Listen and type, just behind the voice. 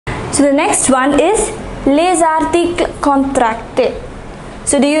So the next one is les articles contractés.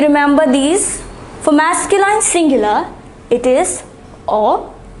 So do you remember these? For masculine singular, it is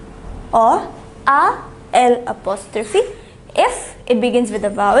o or a l apostrophe if it begins with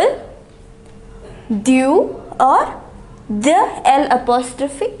a vowel, du or the l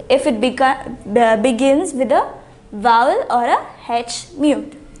apostrophe if it begins with a vowel or a h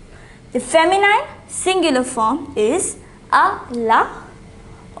mute. The feminine singular form is a la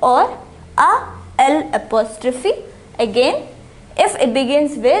or a l apostrophe, again if it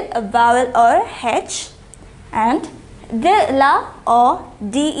begins with a vowel or h, and the la or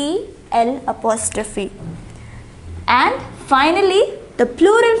de l apostrophe. And finally the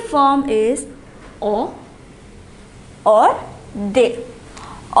plural form is o or they.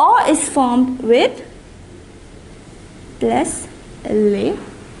 O is formed with plus le,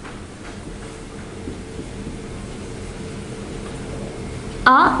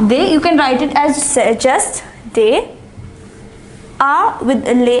 they, you can write it as just they. With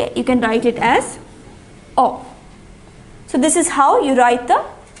a le, you can write it as o. So this is how you write the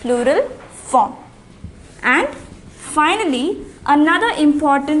plural form. And finally, another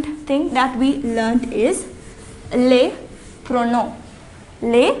important thing that we learnt is les pronoms.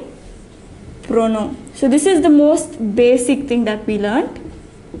 Les pronoms. So this is the most basic thing that we learnt.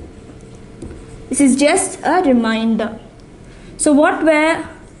 This is just a reminder. So what were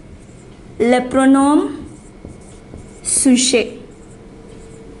les pronoms sujets?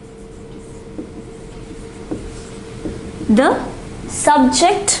 The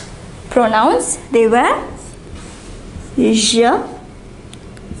subject pronouns, they were je,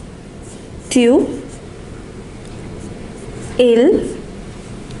 tu, il,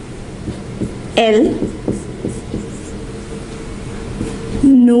 elle,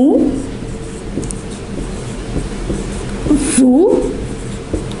 nous, vous,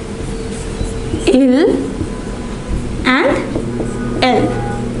 il, and elle.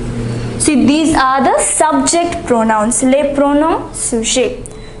 See, these are the subject pronouns, les pronoms sujets.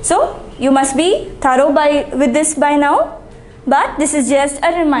 So you must be thorough with this by now, but this is just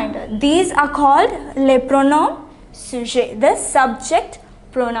a reminder. These are called les pronoms sujets, the subject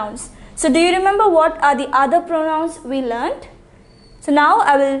pronouns. So do you remember what are the other pronouns we learned? So now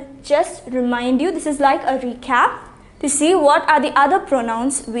I will just remind you, this is like a recap to see what are the other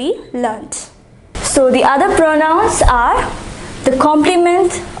pronouns we learned. So the other pronouns are the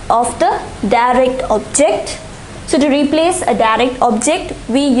complement of the direct object. So to replace a direct object,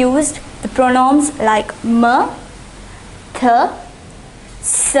 we used the pronouns like me, the,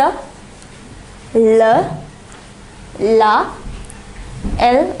 se, le, la,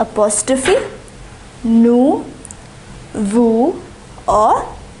 l apostrophe, nous, vous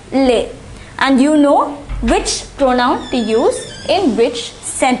or les. And you know which pronoun to use in which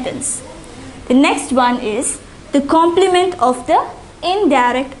sentence. The next one is the complement of the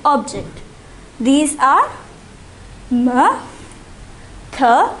indirect object. These are me,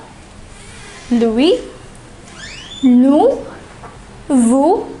 the, lui, nous,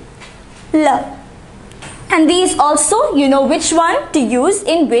 vous, le. And these also you know which one to use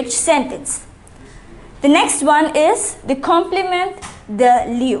in which sentence. The next one is the complement de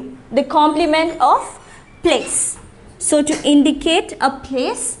lieu, the complement of place. So to indicate a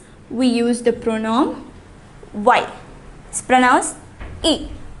place, we use the pronoun y. It's pronounced e.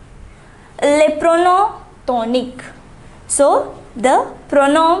 Les pronoms toniques. So the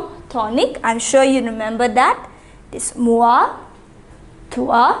pronoun tonique, I'm sure you remember that, is moi,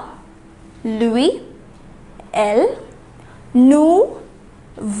 toi, lui, elle, nous,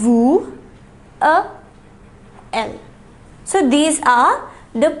 vous, elle. So these are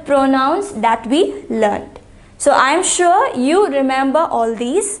the pronouns that we learned. So I am sure you remember all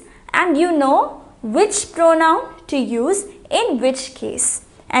these and you know which pronoun to use in which case,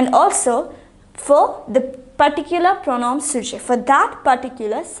 and also for the particular pronoun sujet, for that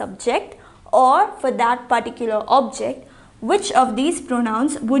particular subject or for that particular object, which of these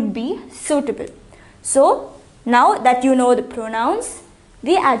pronouns would be suitable. So now that you know the pronouns,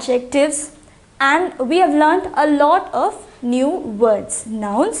 the adjectives, and we have learnt a lot of new words,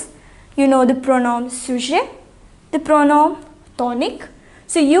 nouns, you know the pronoun sujet, the pronoun tonique.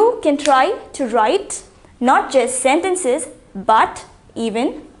 So you can try to write not just sentences but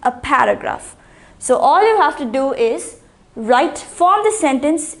even a paragraph. So all you have to do is form the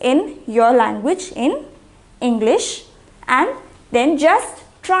sentence in your language, in English, and then just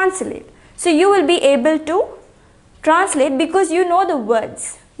translate. So you will be able to translate because you know the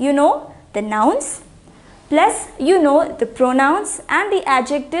words, you know the nouns, plus you know the pronouns and the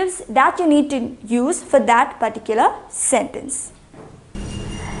adjectives that you need to use for that particular sentence.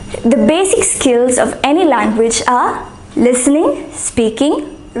 The basic skills of any language are listening,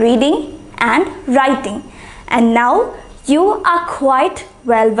 speaking, reading and writing. And now you are quite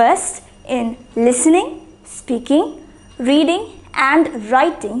well versed in listening, speaking, reading and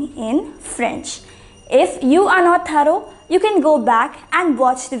writing in French. If you are not thorough, you can go back and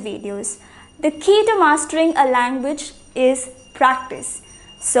watch the videos. The key to mastering a language is practice.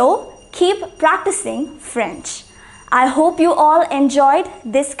 So keep practicing French. I hope you all enjoyed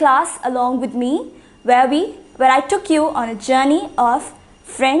this class along with me, where I took you on a journey of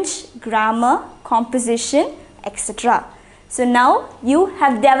French grammar, composition, etc. So now you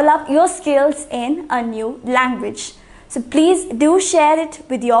have developed your skills in a new language. So please do share it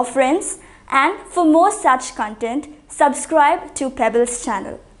with your friends, and for more such content, subscribe to Pebbles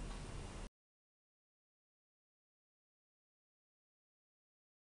channel.